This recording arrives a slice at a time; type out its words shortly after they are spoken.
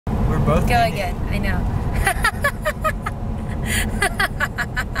both. Go again. I know.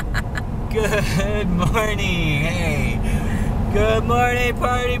 Good morning. Hey. Good morning,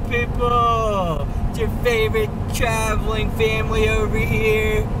 party people. It's your favorite traveling family over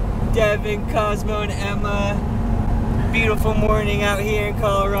here. Devin, Cosmo, and Emma. Beautiful morning out here in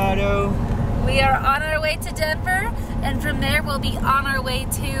Colorado. We are on our way to Denver, and from there we'll be on our way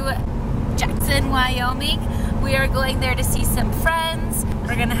to Jackson, Wyoming. We are going there to see some friends.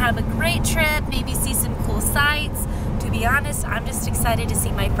 We're gonna have a great trip, maybe see some cool sights. To be honest, I'm just excited to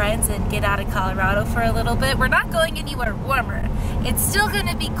see my friends and get out of Colorado for a little bit. We're not going anywhere warmer. It's still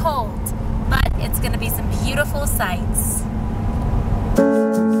gonna be cold, but it's gonna be some beautiful sights.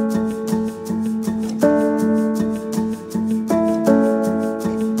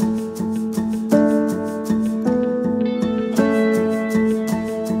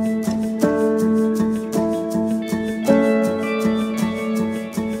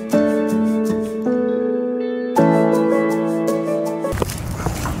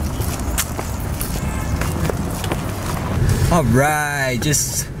 Alright,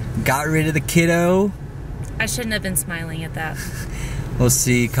 just got rid of the kiddo. I shouldn't have been smiling at that. We'll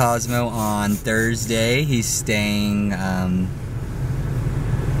see Cosmo on Thursday. He's staying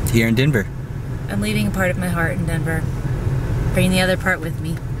here in Denver. I'm leaving a part of my heart in Denver. Bring the other part with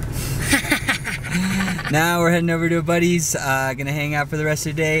me. Now we're heading over to a buddy's, gonna hang out for the rest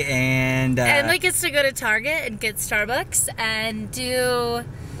of the day, and Emily gets to go to Target and get Starbucks and do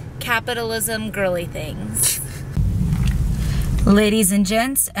capitalism girly things. Ladies and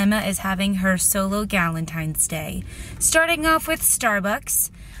gents, Emma is having her solo Galentine's Day. Starting off with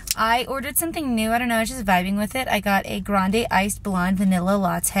Starbucks. I ordered something new. I don't know, I was just vibing with it. I got a grande iced blonde vanilla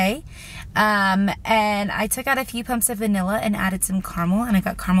latte. And I took out a few pumps of vanilla and added some caramel, and I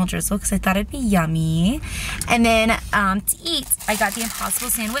got caramel drizzle because I thought it'd be yummy. And then to eat, I got the Impossible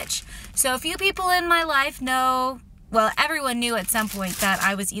sandwich. So a few people in my life know, well, everyone knew at some point that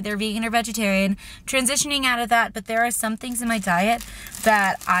I was either vegan or vegetarian, transitioning out of that, but there are some things in my diet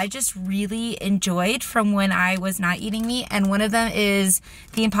that I just really enjoyed from when I was not eating meat, and one of them is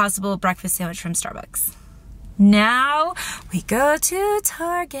the Impossible breakfast sandwich from Starbucks. Now we go to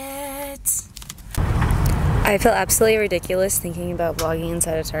Target. I feel absolutely ridiculous thinking about vlogging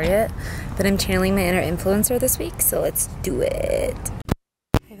inside a Target, but I'm channeling my inner influencer this week, so let's do it.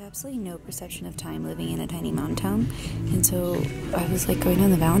 I have absolutely no perception of time living in a tiny mountain town, and so I was like going down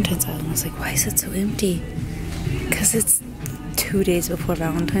the Valentine's aisle and I was like, why is it so empty? Because it's 2 days before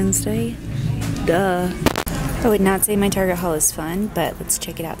Valentine's Day. Duh. I would not say my Target haul is fun, but let's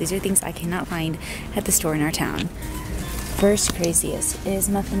check it out. These are things I cannot find at the store in our town. First craziest is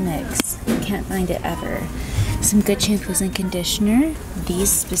muffin mix. Can't find it ever. Some good shampoos and conditioner.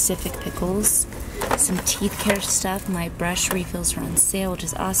 These specific pickles. Some teeth care stuff. My brush refills are on sale, which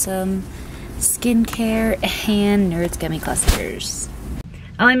is awesome. Skincare and Nerds gummy clusters.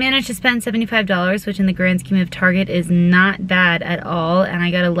 I managed to spend $75, which in the grand scheme of Target is not bad at all, and I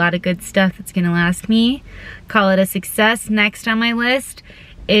got a lot of good stuff that's gonna last me. Call it a success. Next on my list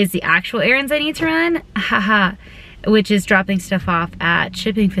is the actual errands I need to run, haha, which is dropping stuff off at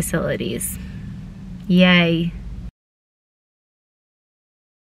shipping facilities. Yay.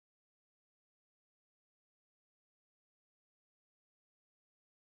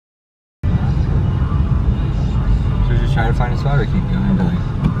 Try to find a spot or keep going?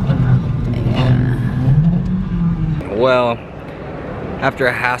 Well, after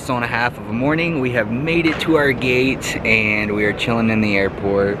a hassle and a half of a morning, we have made it to our gate and we are chilling in the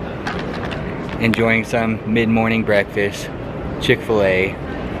airport, enjoying some mid-morning breakfast, Chick-fil-A.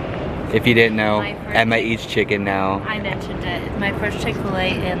 If you didn't know, Emma eats chicken now. I mentioned it. My first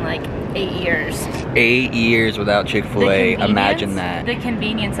Chick-fil-A in like 8 years. 8 years without Chick-fil-A, imagine that. The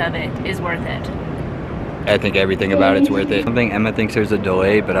convenience of it is worth it. I think everything about it's worth it. I think Emma thinks there's a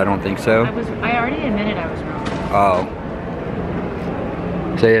delay, but I don't think so. I already admitted I was wrong. Oh.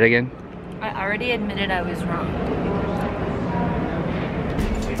 Say it again? I already admitted I was wrong.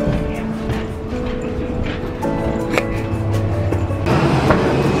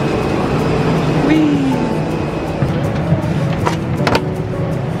 Whee!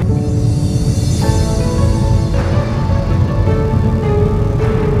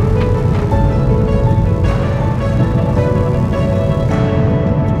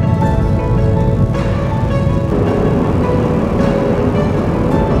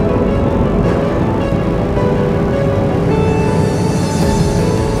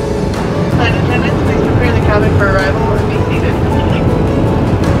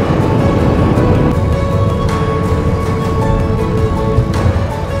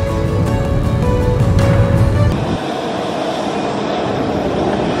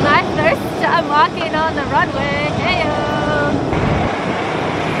 I'm walking on the runway. Heyo.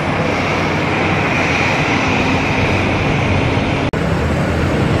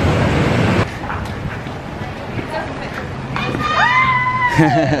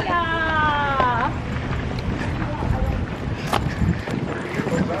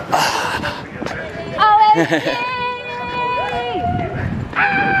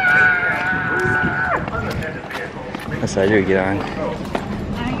 What side do we get on?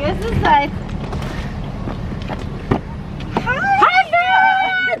 I guess this side. Hi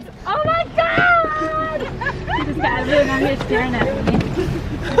friends! Oh my god! You just got everyone out here staring at me.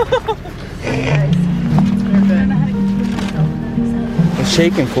 We're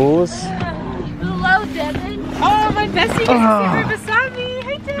shaking, fools. Hello, Devin. Oh, my bestie is right beside me.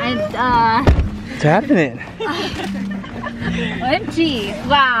 Hey, Devin. What's happening? OMG.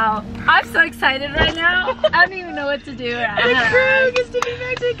 Wow. I'm so excited right now. I don't even know what to do. The crew gets to be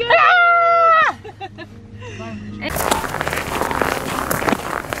back together.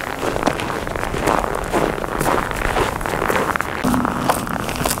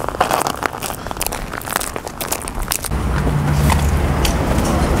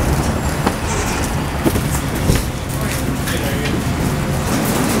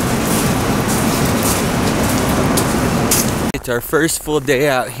 It's our first full day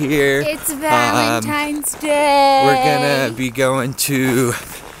out here. It's Valentine's Day. We're gonna be going to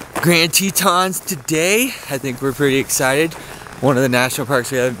Grand Tetons today. I think we're pretty excited. One of the national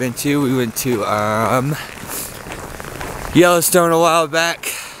parks we haven't been to. We went to Yellowstone a while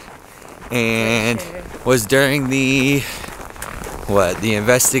back, and was during the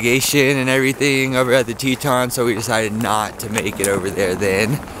investigation and everything over at the Tetons, so we decided not to make it over there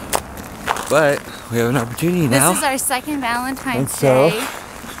then. But we have an opportunity now. This is our second Valentine's so, Day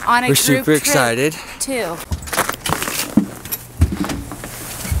on a we're group super excited too.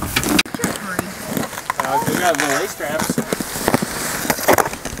 We got the lace straps.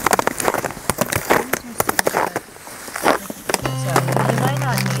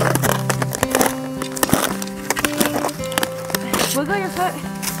 Wiggle your foot.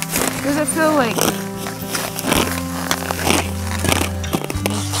 Does it feel like?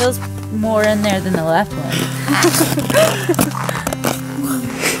 Feels more in there than the left one.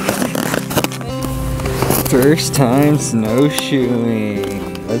 First time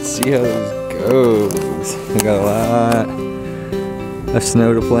snowshoeing. Let's see how this goes. We got a lot of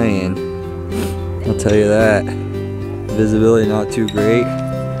snow to play in. I'll tell you that. Visibility not too great.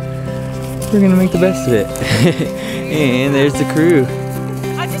 We're gonna make the best of it. And there's the crew.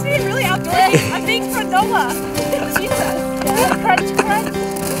 I'm just being really outdoorsy. I'm being granola. Jesus. Crunch, crunch.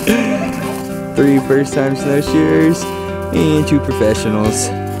 3 first-time snowshoers and 2 professionals.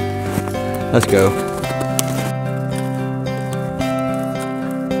 Let's go.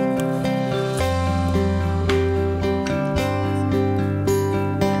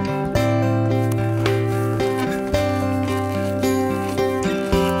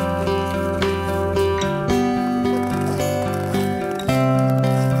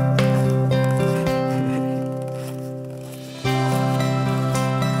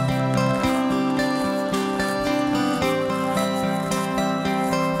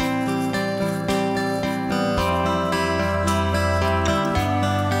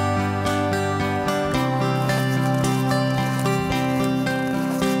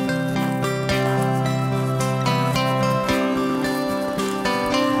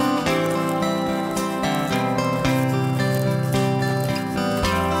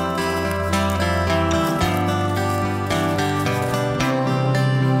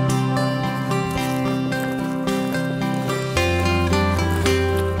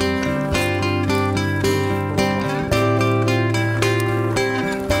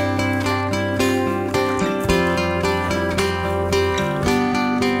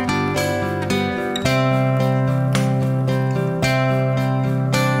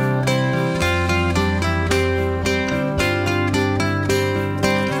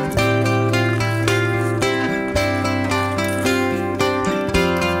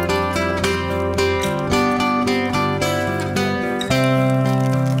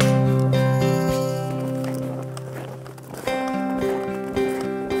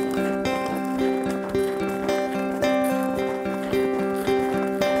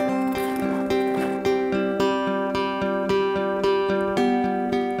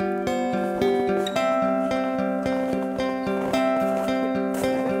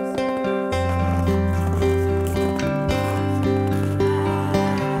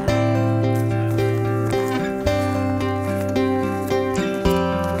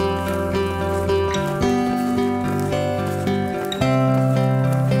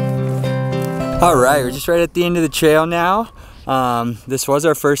 All right, we're just right at the end of the trail now. This was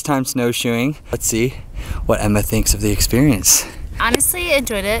our first time snowshoeing. Let's see what Emma thinks of the experience. Honestly,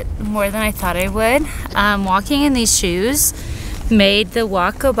 enjoyed it more than I thought I would. Walking in these shoes made the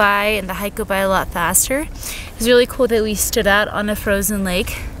walk go by and the hike go by a lot faster. It was really cool that we stood out on a frozen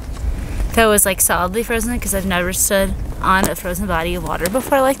lake that was like solidly frozen, because I've never stood on a frozen body of water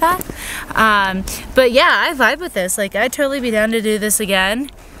before like that. But yeah, I vibe with this. Like, I'd totally be down to do this again.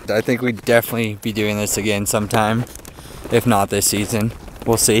 I think we'd definitely be doing this again sometime, if not this season.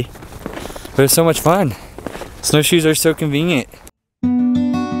 We'll see. But it's so much fun. Snowshoes are so convenient.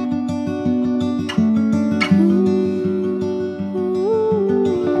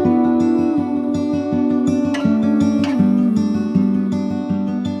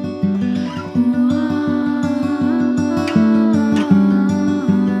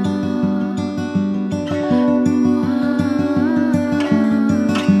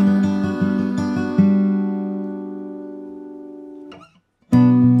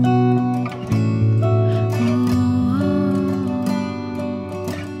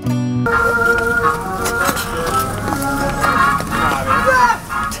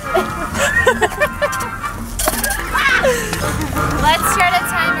 Let's start a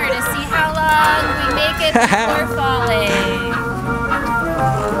timer to see how long we make it before falling.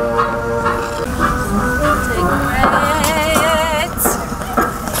 Take credit.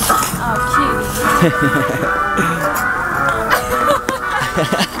 Oh, cutie.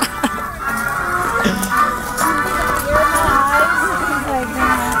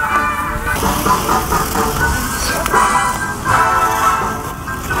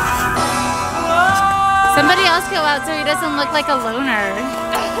 Somebody else go out so he doesn't look like a loner.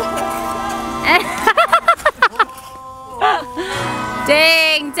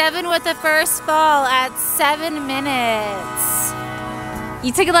 Dang, Devin with the first fall at 7 minutes.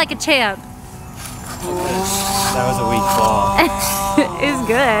 You took it like a champ. That was a weak fall. It was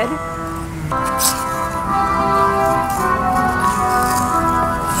good.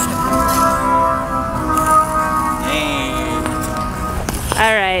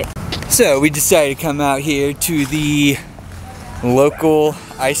 All right. So we decided to come out here to the local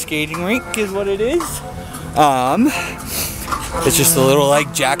ice skating rink, is what it is. It's just a little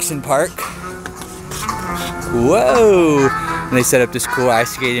like Jackson Park. Whoa! And they set up this cool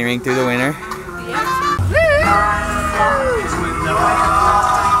ice skating rink through the winter.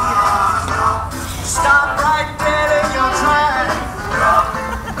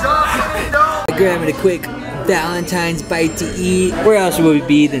 Grabbing a quick Valentine's bite to eat. Where else would we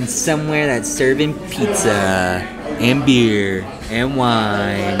be than somewhere that's serving pizza and beer and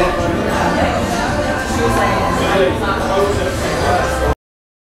wine?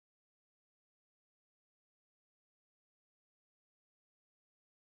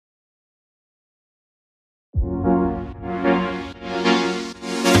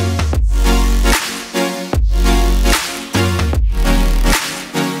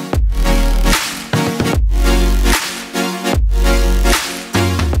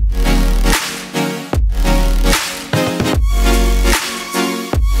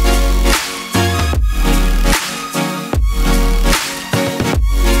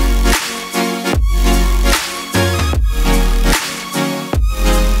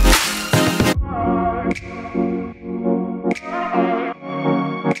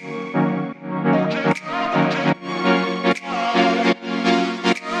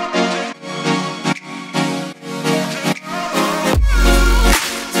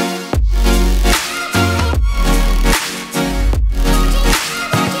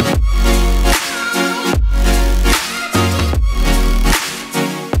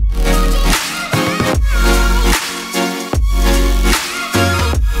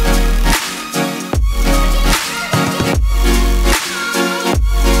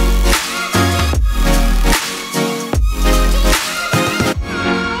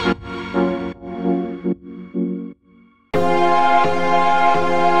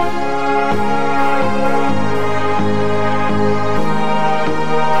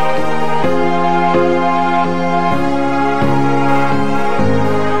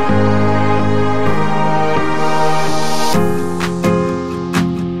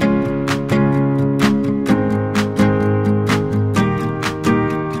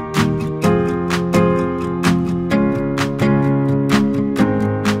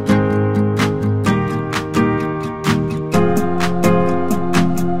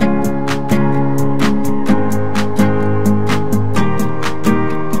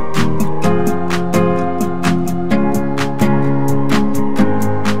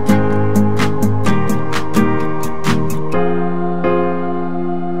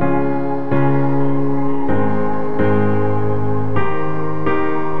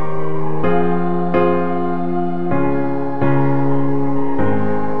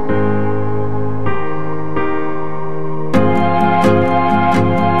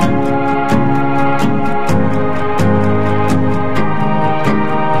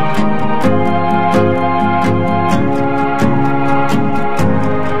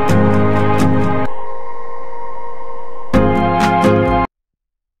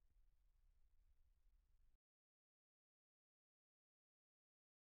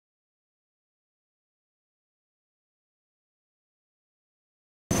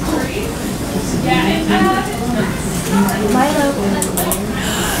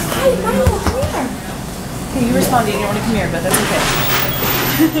 You responded, you didn't want to come here, but that's okay.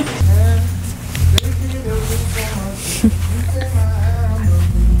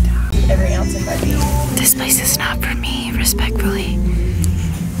 Every ounce of my being. This place is not for me, respectfully.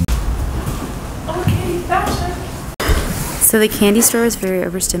 Okay, fashion. So the candy store was very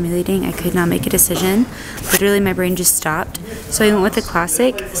overstimulating. I could not make a decision. Literally, my brain just stopped. So I went with the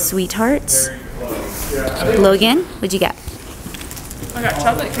classic Sweethearts. Logan, what'd you get? I got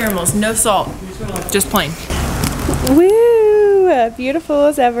chocolate caramels, no salt, just plain. Woo! Beautiful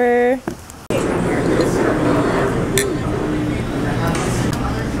as ever.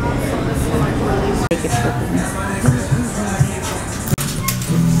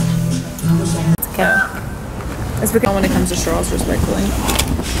 It's because when it comes to straws, respectfully.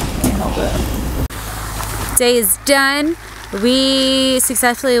 Can't help it. Day is done. We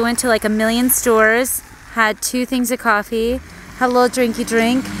successfully went to like a million stores, had 2 things of coffee, had a little drinky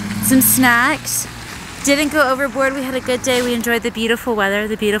drink, some snacks. Didn't go overboard. We had a good day. We enjoyed the beautiful weather,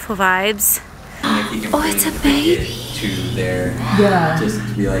 the beautiful vibes. Oh, it's a baby. To there, just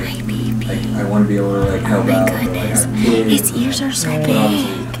to be like, I want to be able to like help out. Oh my goodness, its ears are so big.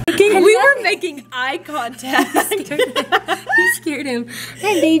 We were making eye contact. He scared him.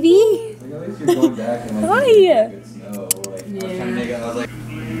 Hi, baby. Hi.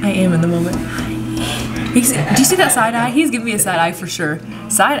 I am in the moment. Do you see that side eye? He's giving me a side eye for sure.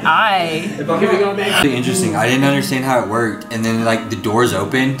 Side eye. Really interesting. I didn't understand how it worked, and then like the doors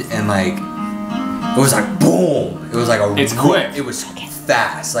opened, and like it was like boom. It was like a. It's quick. It was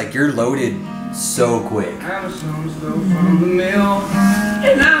fast. Like you're loaded so quick. I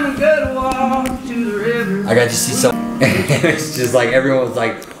got to see some. It's just like everyone was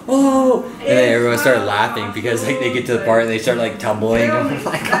like, oh, and then everyone started laughing because like they get to the part and they start like tumbling. I'm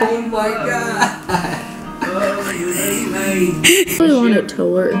like, oh my god. I really want it to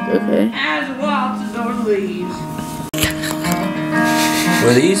work, okay?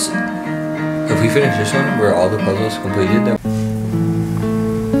 Were these? If we finish this one, were all the puzzles completed? Then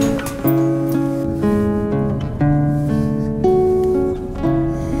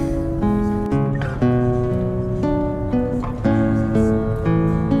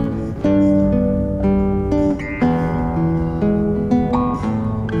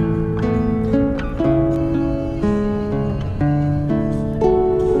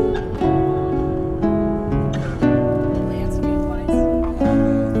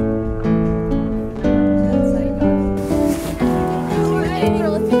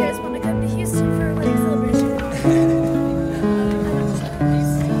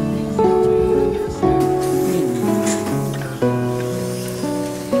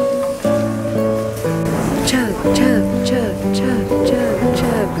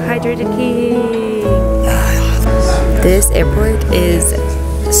Hydrated King. This airport is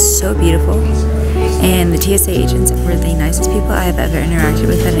so beautiful, and the TSA agents were the nicest people I have ever interacted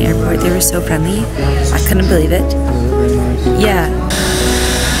with at an airport. They were so friendly. I couldn't believe it. Yeah.